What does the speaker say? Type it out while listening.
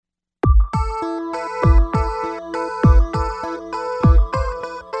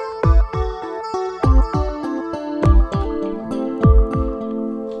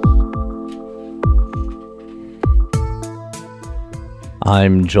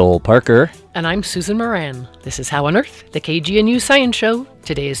I'm Joel Parker. And I'm Susan Moran. This is How on Earth, the KGNU Science Show.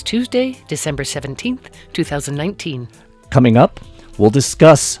 Today is Tuesday, December 17th, 2019. Coming up, we'll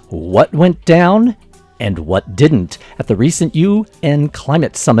discuss what went down and what didn't at the recent UN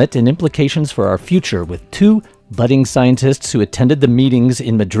Climate Summit and implications for our future with two budding scientists who attended the meetings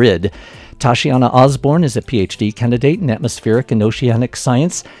in Madrid. Tashiana Osborne is a PhD candidate in atmospheric and oceanic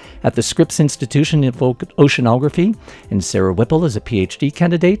science at the Scripps Institution of Oceanography, and Sarah Whipple is a PhD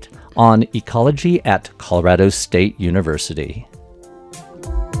candidate on ecology at Colorado State University.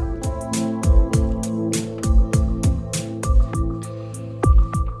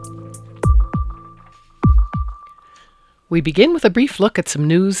 We begin with a brief look at some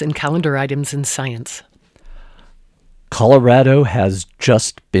news and calendar items in science. Colorado has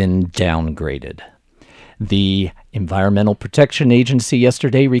just been downgraded. The Environmental Protection Agency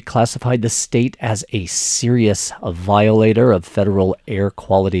yesterday reclassified the state as a serious violator of federal air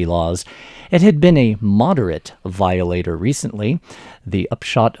quality laws. It had been a moderate violator recently. The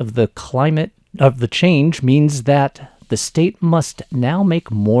upshot of the change means that the state must now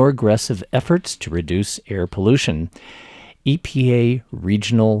make more aggressive efforts to reduce air pollution. EPA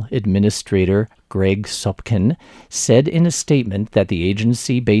Regional Administrator Greg Sopkin said in a statement that the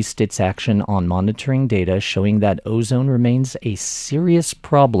agency based its action on monitoring data showing that ozone remains a serious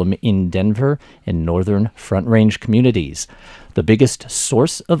problem in Denver and northern Front Range communities. The biggest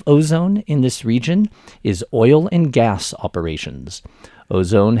source of ozone in this region is oil and gas operations.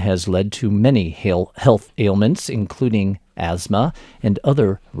 Ozone has led to many health ailments, including asthma and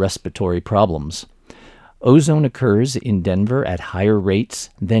other respiratory problems. Ozone occurs in Denver at higher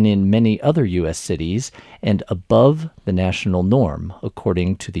rates than in many other U.S. cities and above the national norm,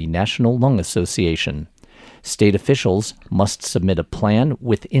 according to the National Lung Association. State officials must submit a plan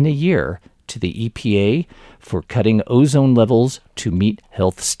within a year to the EPA for cutting ozone levels to meet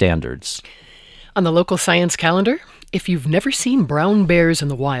health standards. On the local science calendar, if you've never seen brown bears in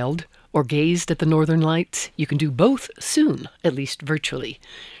the wild or gazed at the northern lights, you can do both soon, at least virtually.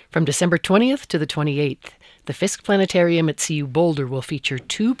 From December 20th to the 28th, the Fisk Planetarium at CU Boulder will feature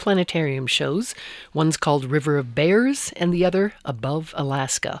two planetarium shows. One's called River of Bears and the other Above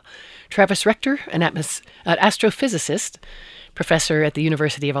Alaska. Travis Rector, an astrophysicist, professor at the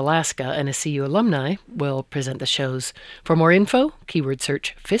University of Alaska and a CU alumni, will present the shows. For more info, keyword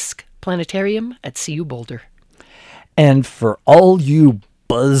search Fisk Planetarium at CU Boulder. And for all you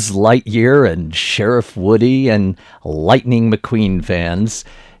Buzz Lightyear and Sheriff Woody and Lightning McQueen fans,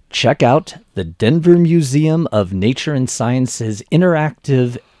 check out the Denver Museum of Nature and Science's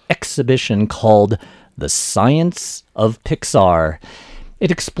interactive exhibition called The Science of Pixar.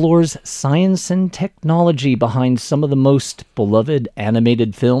 It explores science and technology behind some of the most beloved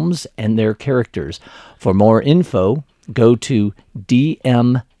animated films and their characters. For more info, go to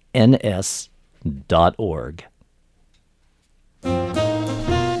dmns.org.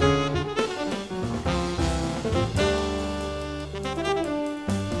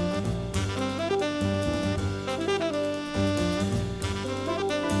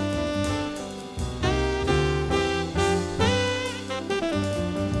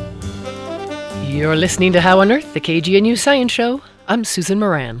 You're listening to How on Earth, the KGNU Science Show. I'm Susan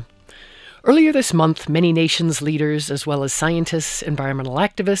Moran. Earlier this month, many nations' leaders, as well as scientists, environmental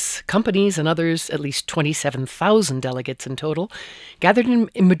activists, companies, and others, at least 27,000 delegates in total, gathered in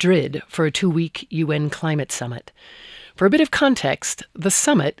Madrid for a 2-week UN climate summit. For a bit of context, the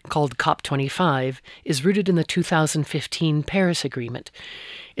summit, called COP25, is rooted in the 2015 Paris Agreement.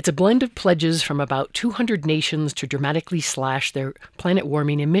 It's a blend of pledges from about 200 nations to dramatically slash their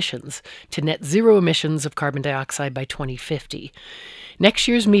planet-warming emissions to net zero emissions of carbon dioxide by 2050. Next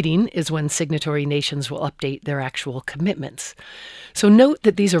year's meeting is when signatory nations will update their actual commitments. So note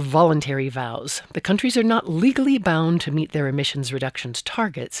that these are voluntary vows. The countries are not legally bound to meet their emissions reductions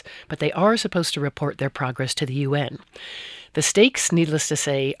targets, but they are supposed to report their progress to the UN. The stakes, needless to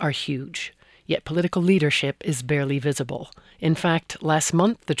say, are huge. Yet political leadership is barely visible. In fact, last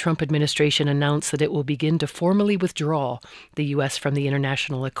month, the Trump administration announced that it will begin to formally withdraw the U.S. from the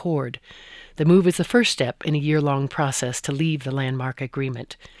international accord. The move is the first step in a year-long process to leave the landmark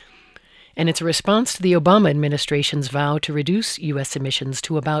agreement. And it's a response to the Obama administration's vow to reduce U.S. emissions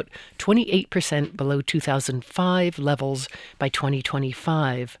to about 28% below 2005 levels by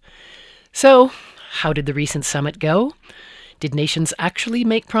 2025. So, how did the recent summit go? Did nations actually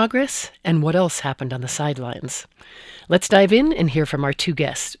make progress? And what else happened on the sidelines? Let's dive in and hear from our two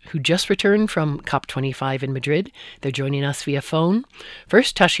guests who just returned from COP25 in Madrid. They're joining us via phone.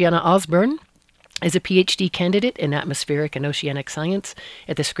 First, Tashiana Osborne is a PhD candidate in atmospheric and oceanic science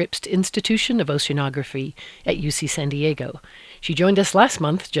at the Scripps Institution of Oceanography at UC San Diego. She joined us last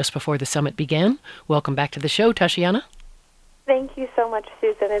month, just before the summit began. Welcome back to the show, Tashiana. Thank you so much,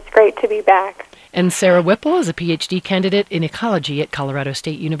 Susan. It's great to be back. And Sarah Whipple is a PhD candidate in ecology at Colorado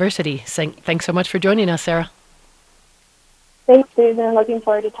State University. Thanks so much for joining us, Sarah. Thanks, Susan. Looking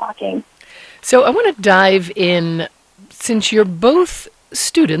forward to talking. So I want to dive in, since you're both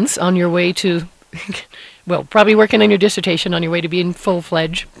students on your way to, well, probably working on your dissertation on your way to being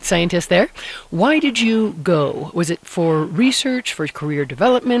full-fledged scientists there. Why did you go? Was it for research, for career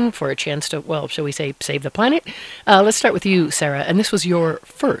development, for a chance to, well, shall we say, save the planet? Let's start with you, Sarah. And this was your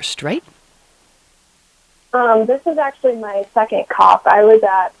first, right? This is actually my second COP. I was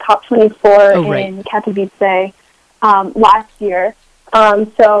at COP24 in Katowice last year.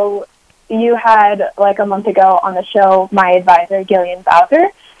 So you had, like a month ago on the show, my advisor, Gillian Bowser.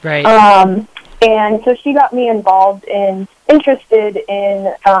 Right. And so she got me interested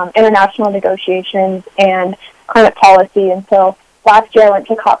in international negotiations and climate policy. And so last year I went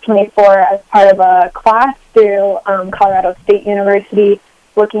to COP24 as part of a class through Colorado State University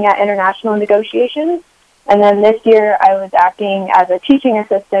looking at international negotiations. And then this year I was acting as a teaching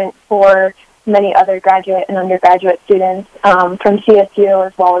assistant for many other graduate and undergraduate students from CSU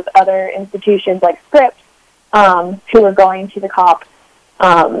as well as other institutions like Scripps who were going to the COP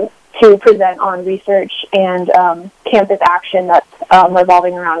to present on research and campus action that's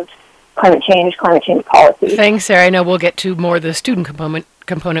revolving around climate change policy. Thanks, Sarah. I know we'll get to more of the student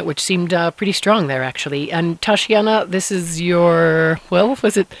component, which seemed pretty strong there, actually. And Tashiana, this is your, well,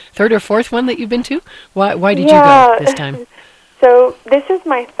 was it third or fourth one that you've been to? Why did you go this time? So this is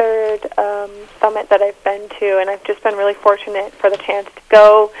my third summit that I've been to, and I've just been really fortunate for the chance to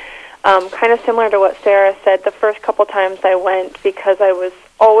go. Kind of similar to what Sarah said, the first couple times I went because I was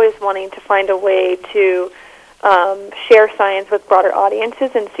always wanting to find a way to share science with broader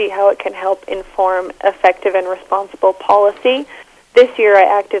audiences and see how it can help inform effective and responsible policy. This year I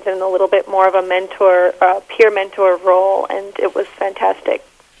acted in a little bit more of a mentor, peer mentor role, and it was fantastic.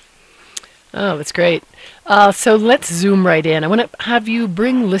 Oh, that's great. So let's zoom right in. I want to have you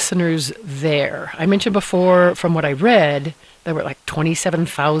bring listeners there. I mentioned before, from what I read, there were like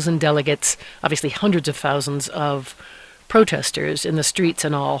 27,000 delegates, obviously hundreds of thousands of protesters in the streets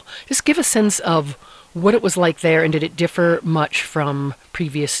and all. Just give a sense of what it was like there, and did it differ much from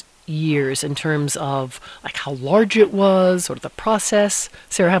previous years in terms of like how large it was, sort of the process?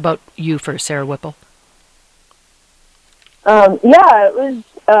 Sarah, how about you first, Sarah Whipple? Yeah, it was,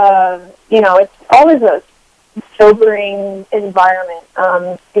 it's always a sobering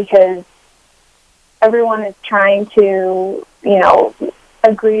environment because everyone is trying to,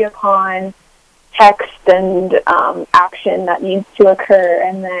 agree upon text and action that needs to occur.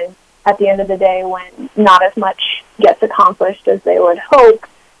 And then at the end of the day, when not as much gets accomplished as they would hope,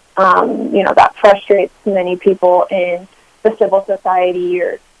 that frustrates many people in the civil society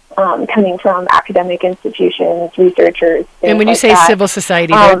or coming from academic institutions, researchers. And when you say that. Civil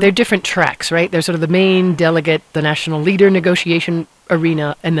society, they're different tracks, right? There's sort of the main delegate, the national leader negotiation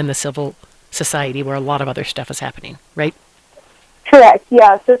arena, and then the civil society where a lot of other stuff is happening, right? Correct,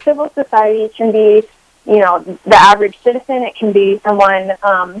 yeah. So civil society can be, the average citizen. It can be someone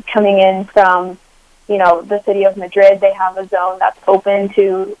coming in from, the city of Madrid. They have a zone that's open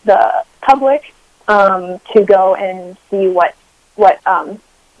to the public to go and see what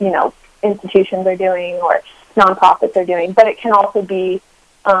institutions are doing or nonprofits are doing. But it can also be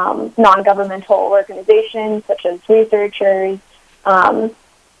non-governmental organizations such as researchers,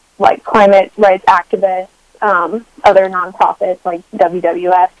 like climate rights activists, other nonprofits like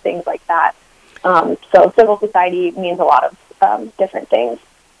WWF, things like that. So civil society means a lot of different things.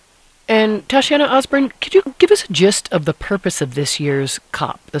 And Tashiana Osborne, could you give us a gist of the purpose of this year's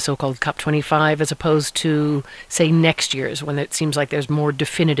COP, the so-called COP25, as opposed to, say, next year's, when it seems like there's more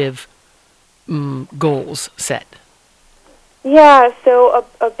definitive goals set? Yeah, so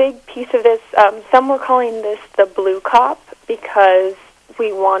a big piece of this, some were calling this the Blue COP because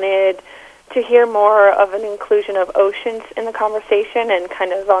we wanted to hear more of an inclusion of oceans in the conversation and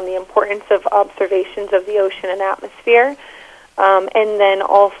kind of on the importance of observations of the ocean and atmosphere. And then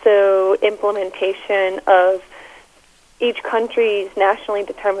also implementation of each country's nationally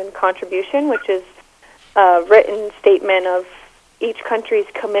determined contribution, which is a written statement of each country's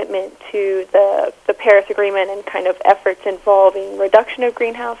commitment to the Paris Agreement and kind of efforts involving reduction of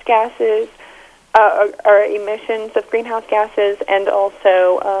greenhouse gases, or emissions of greenhouse gases, and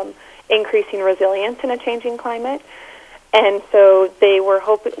also increasing resilience in a changing climate. And so we were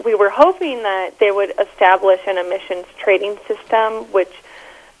hoping that they would establish an emissions trading system, which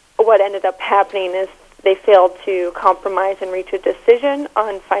what ended up happening is they failed to compromise and reach a decision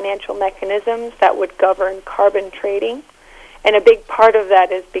on financial mechanisms that would govern carbon trading. And a big part of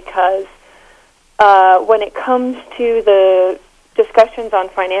that is because when it comes to the discussions on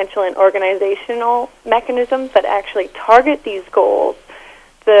financial and organizational mechanisms that actually target these goals,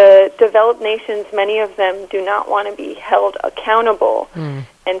 the developed nations, many of them do not want to be held accountable.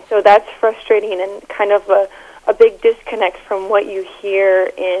 And so that's frustrating and kind of a big disconnect from what you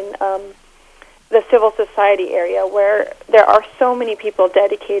hear in the civil society area, where there are so many people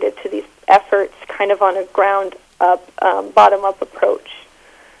dedicated to these efforts kind of on a ground-up, bottom-up approach.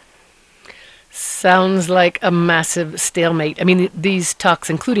 Sounds like a massive stalemate. I mean, these talks,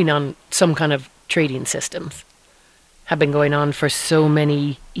 including on some kind of trading systems, have been going on for so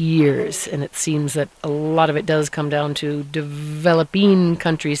many years, and it seems that a lot of it does come down to developing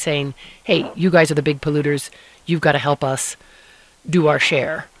countries saying, hey, you guys are the big polluters, you've got to help us do our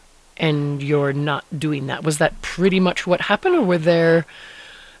share, and you're not doing that. Was that pretty much what happened, or were there,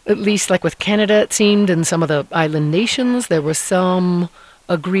 at least like with Canada it seemed, and some of the island nations, there were some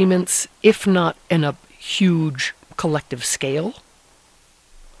agreements, if not in a huge collective scale?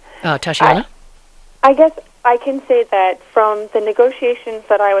 Tashiana? I guess I can say that from the negotiations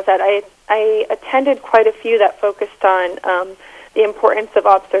that I was at, I attended quite a few that focused on the importance of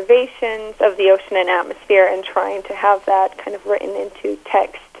observations of the ocean and atmosphere and trying to have that kind of written into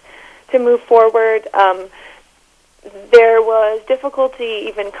text to move forward. There was difficulty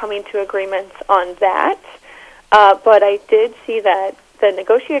even coming to agreements on that, but I did see that the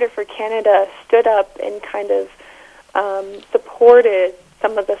negotiator for Canada stood up and kind of supported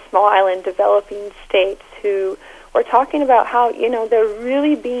some of the small island developing states who were talking about how, they're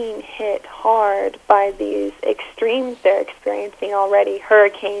really being hit hard by these extremes they're experiencing already,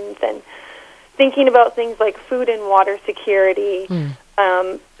 hurricanes, and thinking about things like food and water security.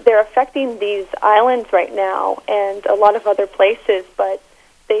 They're affecting these islands right now and a lot of other places, but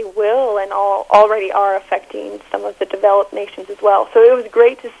they will and already are affecting some of the developed nations as well. So it was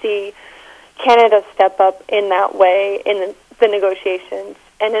great to see Canada step up in that way in the negotiations.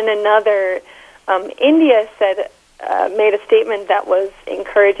 And in another, India made a statement that was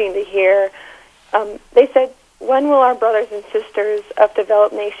encouraging to hear. They said, when will our brothers and sisters of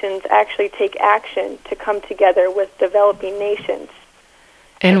developed nations actually take action to come together with developing nations?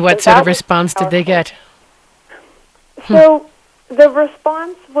 And what sort of response did they get? So the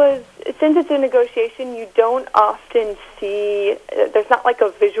response was, since it's a negotiation, you don't often see, there's not like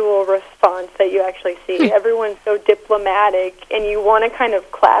a visual response that you actually see. Everyone's so diplomatic, and you want to kind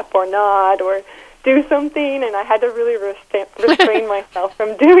of clap or nod or do something, and I had to really restrain myself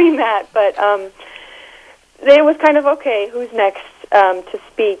from doing that. But it was kind of, okay, who's next to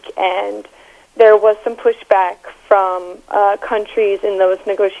speak? And there was some pushback from countries in those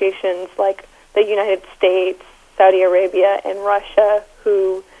negotiations, like the United States, Saudi Arabia, and Russia,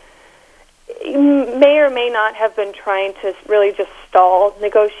 who may or may not have been trying to really just stall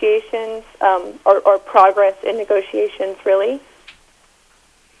negotiations or progress in negotiations, really.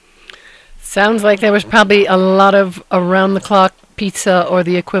 Sounds like there was probably a lot of around-the-clock pizza or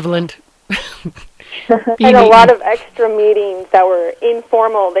the equivalent. And a lot of extra meetings that were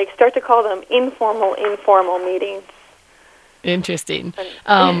informal. They start to call them informal meetings. Interesting.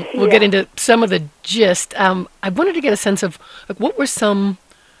 We'll get into some of the gist. I wanted to get a sense of what were some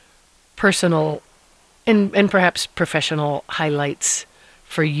personal and perhaps professional highlights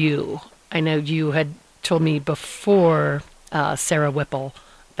for you. I know you had told me before, Sarah Whipple,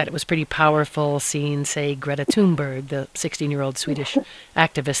 that it was pretty powerful seeing, say, Greta Thunberg, the 16-year-old Swedish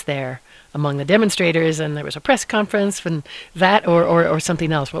activist there, among the demonstrators, and there was a press conference and that or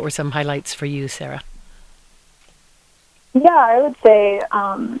something else. What were some highlights for you, Sarah? Yeah, I would say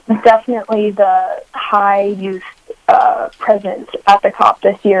definitely the high youth presence at the COP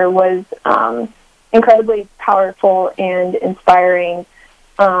this year was incredibly powerful and inspiring.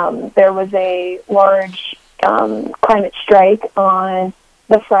 There was a large climate strike on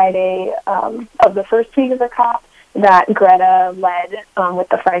the Friday of the first week of the COP that Greta led with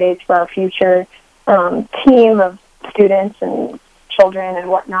the Fridays for Our Future team of students and children and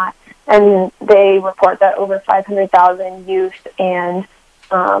whatnot. And they report that over 500,000 youth and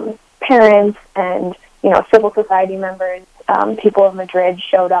parents and, civil society members, people of Madrid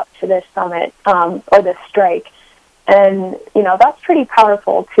showed up to this summit or this strike. And, that's pretty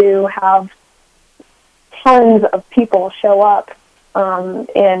powerful to have tons of people show up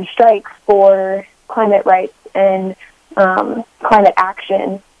and strike for climate rights and climate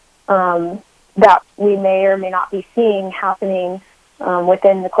action that we may or may not be seeing happening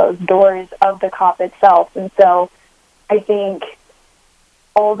within the closed doors of the COP itself. And so I think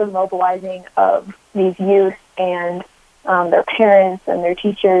all the mobilizing of these youth and their parents and their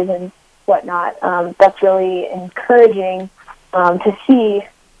teachers and whatnot, that's really encouraging to see,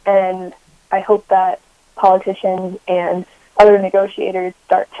 and I hope that politicians and other negotiators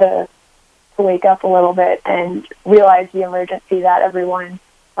start to wake up a little bit and realize the emergency that everyone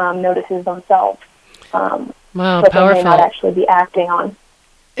notices themselves. Wow, but powerful. they may not actually be acting on.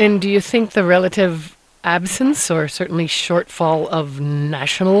 And do you think the relative absence or certainly shortfall of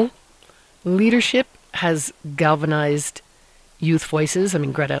national leadership has galvanized youth voices? I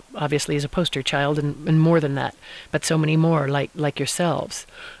mean, Greta obviously is a poster child, and more than that, but so many more like yourselves.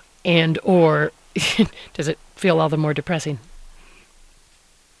 And or does it feel all the more depressing?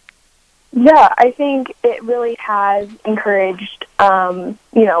 Yeah, I think it really has encouraged,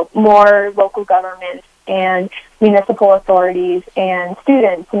 more local governments and municipal authorities and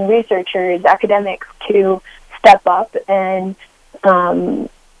students and researchers, academics to step up and,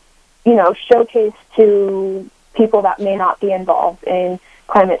 showcase to people that may not be involved in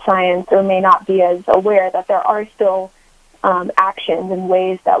climate science or may not be as aware that there are still actions and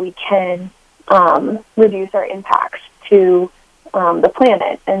ways that we can reduce our impacts to the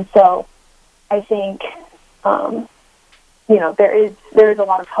planet. And so I think, there is a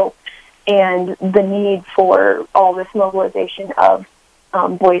lot of hope, and the need for all this mobilization of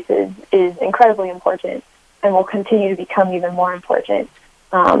voices is incredibly important and will continue to become even more important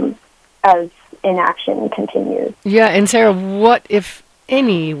as inaction continues. Yeah, and Sarah, what, if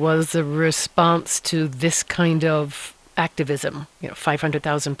any, was the response to this kind of activism,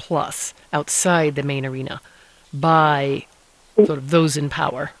 500,000 plus outside the main arena by sort of those in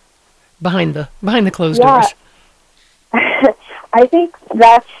power? Behind the closed doors. I think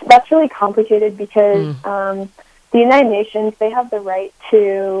that's really complicated because the United Nations, they have the right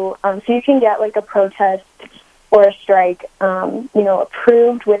to so you can get like a protest or a strike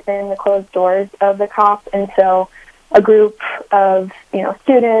approved within the closed doors of the COP, and so a group of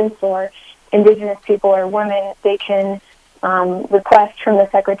students or indigenous people or women, they can request from the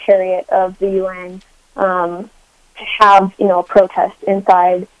Secretariat of the UN to have a protest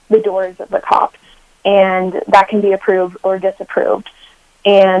inside the doors of the COP, and that can be approved or disapproved.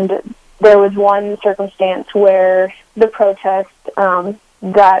 And there was one circumstance where the protest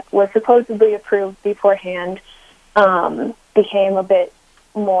that was supposedly approved beforehand became a bit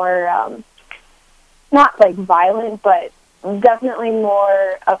more, not like violent, but definitely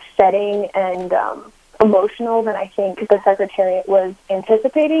more upsetting and emotional than I think the Secretariat was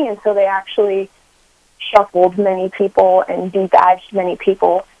anticipating, and so they actually shuffled many people and debadged many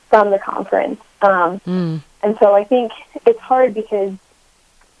people from the conference. And so I think it's hard because,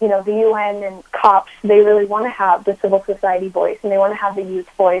 the UN and COPs, they really want to have the civil society voice and they want to have the youth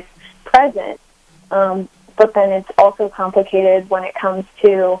voice present. But then it's also complicated when it comes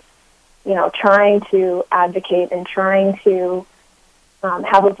to, trying to advocate and trying to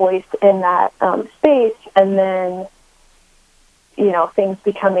have a voice in that space, and then, things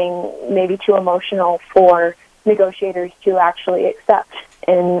becoming maybe too emotional for negotiators to actually accept,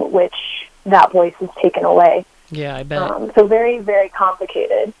 in which that voice is taken away. Yeah, I bet. So very, very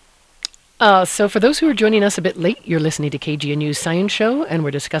complicated. So for those who are joining us a bit late, you're listening to KGNU's Science Show, and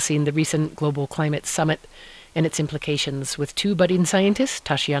we're discussing the recent Global Climate Summit and its implications with two budding scientists,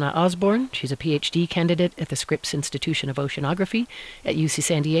 Tashiana Osborne. She's a PhD candidate at the Scripps Institution of Oceanography at UC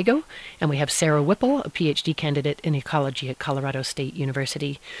San Diego. And we have Sarah Whipple, a PhD candidate in ecology at Colorado State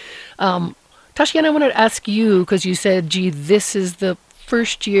University. Tashiana, I wanted to ask you, because you said, this is the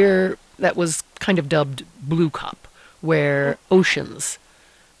first year that was kind of dubbed Blue COP, where oceans,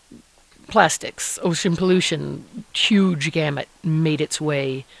 plastics, ocean pollution, huge gamut made its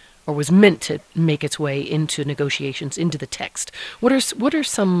way, or was meant to make its way into negotiations, into the text. What are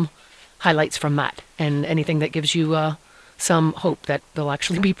some highlights from that, and anything that gives you some hope that there'll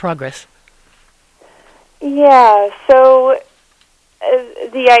actually be progress? Yeah, so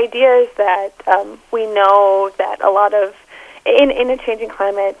the idea is that we know that a lot of, in a changing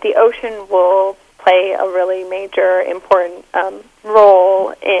climate, the ocean will play a really major, important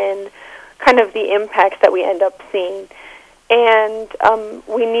role in kind of the impacts that we end up seeing. And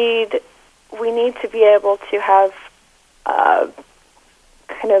we need to be able to have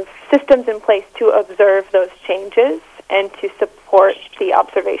kind of systems in place to observe those changes and to support the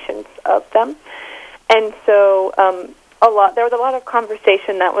observations of them. And so there was a lot of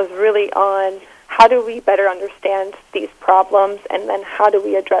conversation that was really on how do we better understand these problems, and then how do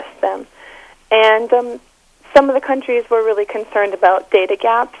we address them. And some of the countries were really concerned about data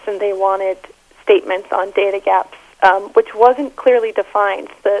gaps, and they wanted statements on data gaps, which wasn't clearly defined.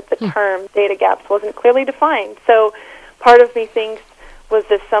 The term data gaps wasn't clearly defined. So part of me thinks, was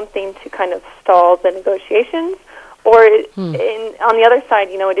this something to kind of stall the negotiations? Or on the other side,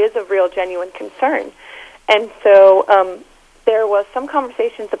 it is a real, genuine concern. And so there was some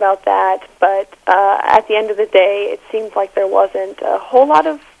conversations about that, but at the end of the day, it seems like there wasn't a whole lot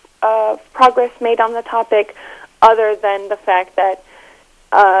of progress made on the topic, other than the fact that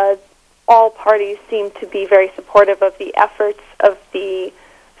all parties seem to be very supportive of the efforts of the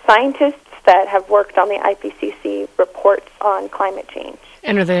scientists that have worked on the IPCC reports on climate change.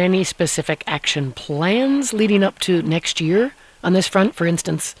 And are there any specific action plans leading up to next year on this front? For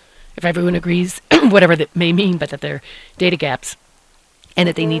instance, if everyone agrees, whatever that may mean, but that there are data gaps and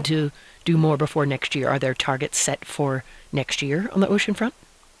that they need to do more before next year, are there targets set for next year on the ocean front?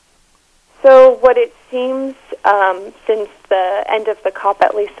 So what it seems since the end of the COP,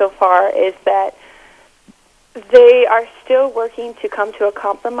 at least so far, is that they are still working to come to a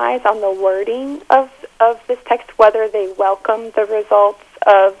compromise on the wording of this text, whether they welcome the results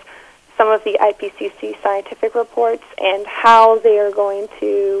of some of the IPCC scientific reports and how they are going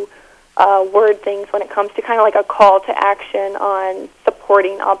to word things when it comes to kind of like a call to action on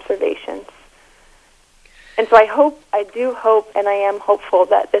supporting observations. And so I do hope, and I am hopeful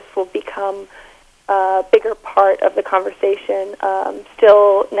that this will become a bigger part of the conversation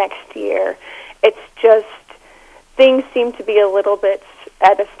still next year. It's just things seem to be a little bit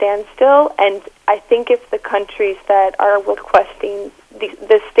at a standstill, and I think if the countries that are requesting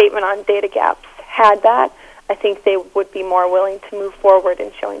this statement on data gaps had that, I think they would be more willing to move forward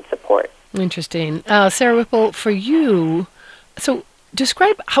in showing support. Interesting. Sarah Whipple, for you, so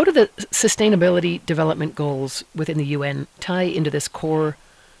describe how do the Sustainability Development Goals within the UN tie into this core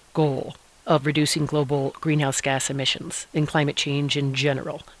goal of reducing global greenhouse gas emissions and climate change in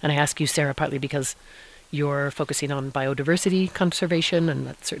general? And I ask you, Sarah, partly because you're focusing on biodiversity conservation, and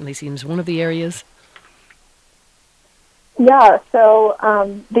that certainly seems one of the areas. Yeah, so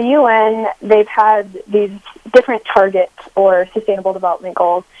the UN, they've had these different targets or sustainable development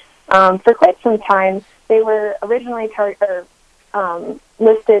goals for quite some time. They were originally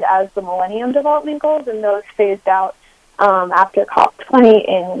listed as the Millennium Development Goals, and those phased out after COP20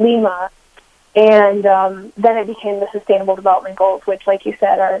 in Lima. And then it became the Sustainable Development Goals, which, like you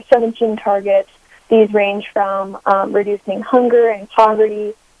said, are 17 targets. These range from reducing hunger and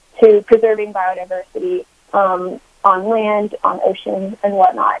poverty to preserving biodiversity on land, on oceans, and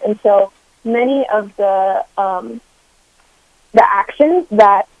whatnot. And so many of the actions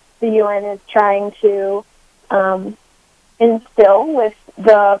that the UN is trying to instill with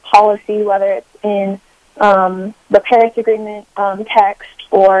the policy, whether it's in the Paris Agreement text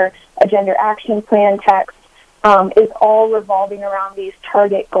or a Gender Action Plan text, is all revolving around these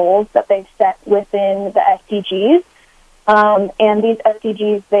target goals that they've set within the SDGs. And these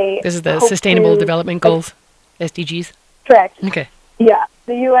SDGs, This is the Sustainable Development Goals, SDGs? Correct. Okay. Yeah.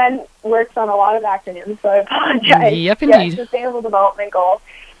 The UN works on a lot of acronyms, so I apologize. Yep, indeed. Yes, Sustainable Development Goals.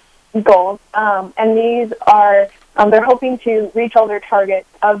 And these are, they're hoping to reach all their targets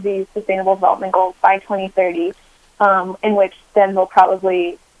of these Sustainable Development Goals by 2030, in which then they'll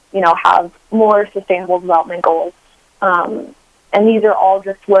probably have more sustainable development goals. And these are all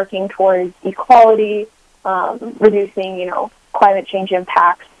just working towards equality, reducing, climate change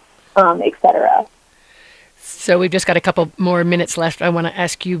impacts, et cetera. So we've just got a couple more minutes left. I want to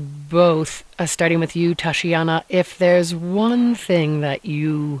ask you both, starting with you, Tashiana, if there's one thing that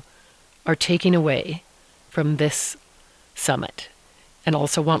you are taking away from this summit, and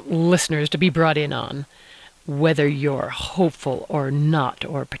also want listeners to be brought in on, whether you're hopeful or not,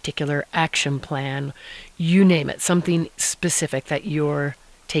 or a particular action plan, you name it, something specific that you're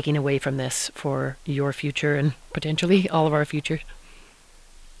taking away from this for your future and potentially all of our future?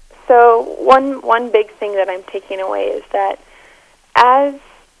 So one big thing that I'm taking away is that as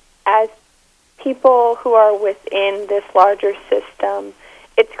people who are within this larger system,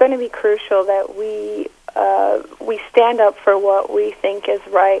 it's going to be crucial that we stand up for what we think is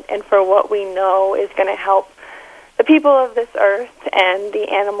right and for what we know is going to help the people of this earth and the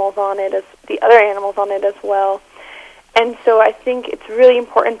animals on it, as the other animals on it as well. And so I think it's really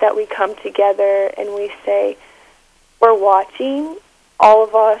important that we come together and we say, we're watching. All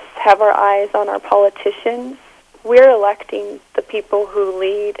of us have our eyes on our politicians. We're electing the people who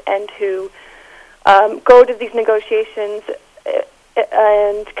lead and who go to these negotiations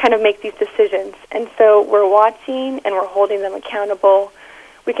and kind of make these decisions. And so we're watching and we're holding them accountable.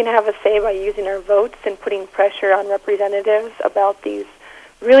 We can have a say by using our votes and putting pressure on representatives about these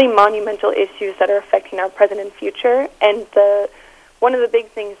really monumental issues that are affecting our present and future. And one of the big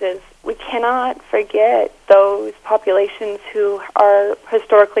things is we cannot forget those populations who are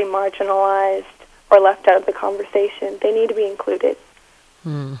historically marginalized or left out of the conversation. They need to be included.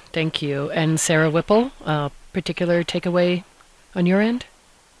 Thank you. And Sarah Whipple, particular takeaway on your end?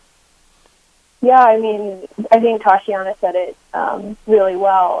 Yeah, I mean, I think Tatiana said it really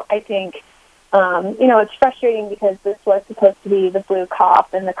well. I think, it's frustrating because this was supposed to be the blue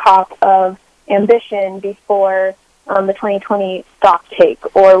COP and the COP of ambition before the 2020 stock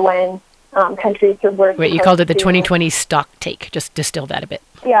take, or when countries were... Wait, you called it the 2020 stock take. Just distill that a bit.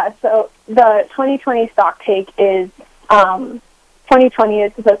 Yeah, so the 2020 stock take is 2020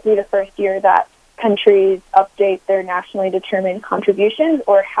 is supposed to be the first year that countries update their nationally determined contributions,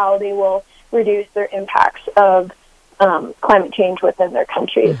 or how they will reduce their impacts of climate change within their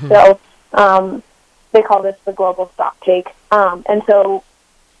countries. Mm-hmm. So they call this the global stock take. And so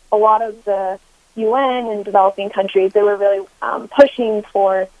a lot of the UN and developing countries, they were really pushing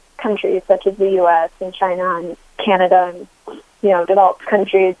for countries such as the U.S. and China and Canada and, developed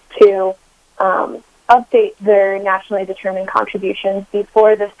countries to update their nationally determined contributions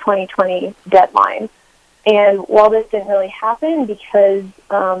before this 2020 deadline. And while this didn't really happen because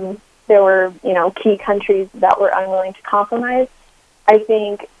there were, key countries that were unwilling to compromise, I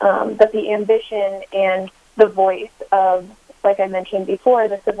think that the ambition and the voice of, like I mentioned before,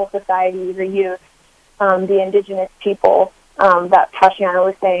 the civil society, the youth, the indigenous people that Tatiana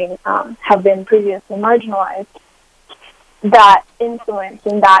was saying have been previously marginalized, that influence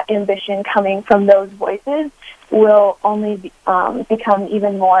and that ambition coming from those voices will only become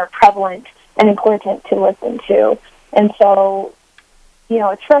even more prevalent and important to listen to. And so,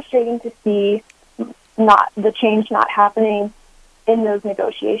 it's frustrating to see the change not happening in those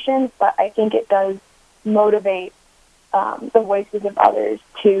negotiations, but I think it does motivate the voices of others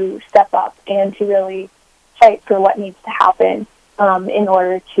to step up and to really fight for what needs to happen in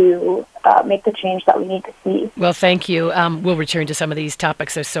order to make the change that we need to see. Well, thank you. We'll return to some of these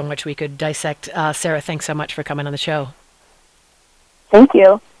topics. There's so much we could dissect. Sarah, thanks so much for coming on the show. Thank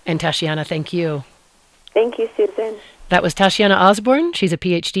you. And Tatiana, thank you. Thank you, Susan. That was Tatiana Osborne. She's a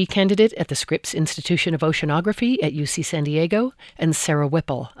PhD candidate at the Scripps Institution of Oceanography at UC San Diego, and Sarah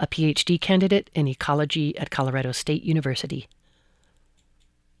Whipple, a PhD candidate in ecology at Colorado State University.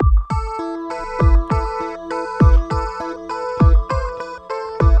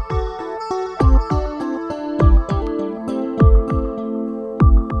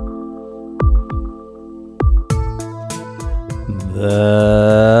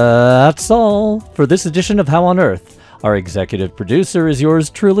 That's all for this edition of How on Earth. Our executive producer is yours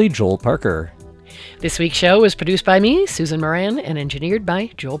truly, Joel Parker. This week's show was produced by me, Susan Moran, and engineered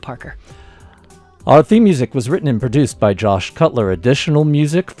by Joel Parker. Our theme music was written and produced by Josh Cutler. Additional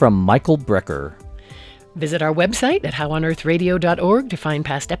music from Michael Brecker. Visit our website at howonearthradio.org to find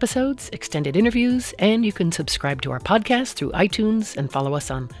past episodes, extended interviews, and you can subscribe to our podcast through iTunes and follow us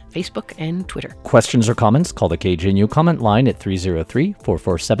on Facebook and Twitter. Questions or comments? Call the KGNU comment line at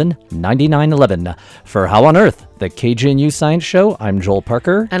 303-447-9911. For How on Earth, the KGNU Science Show, I'm Joel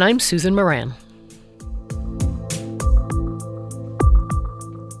Parker. And I'm Susan Moran.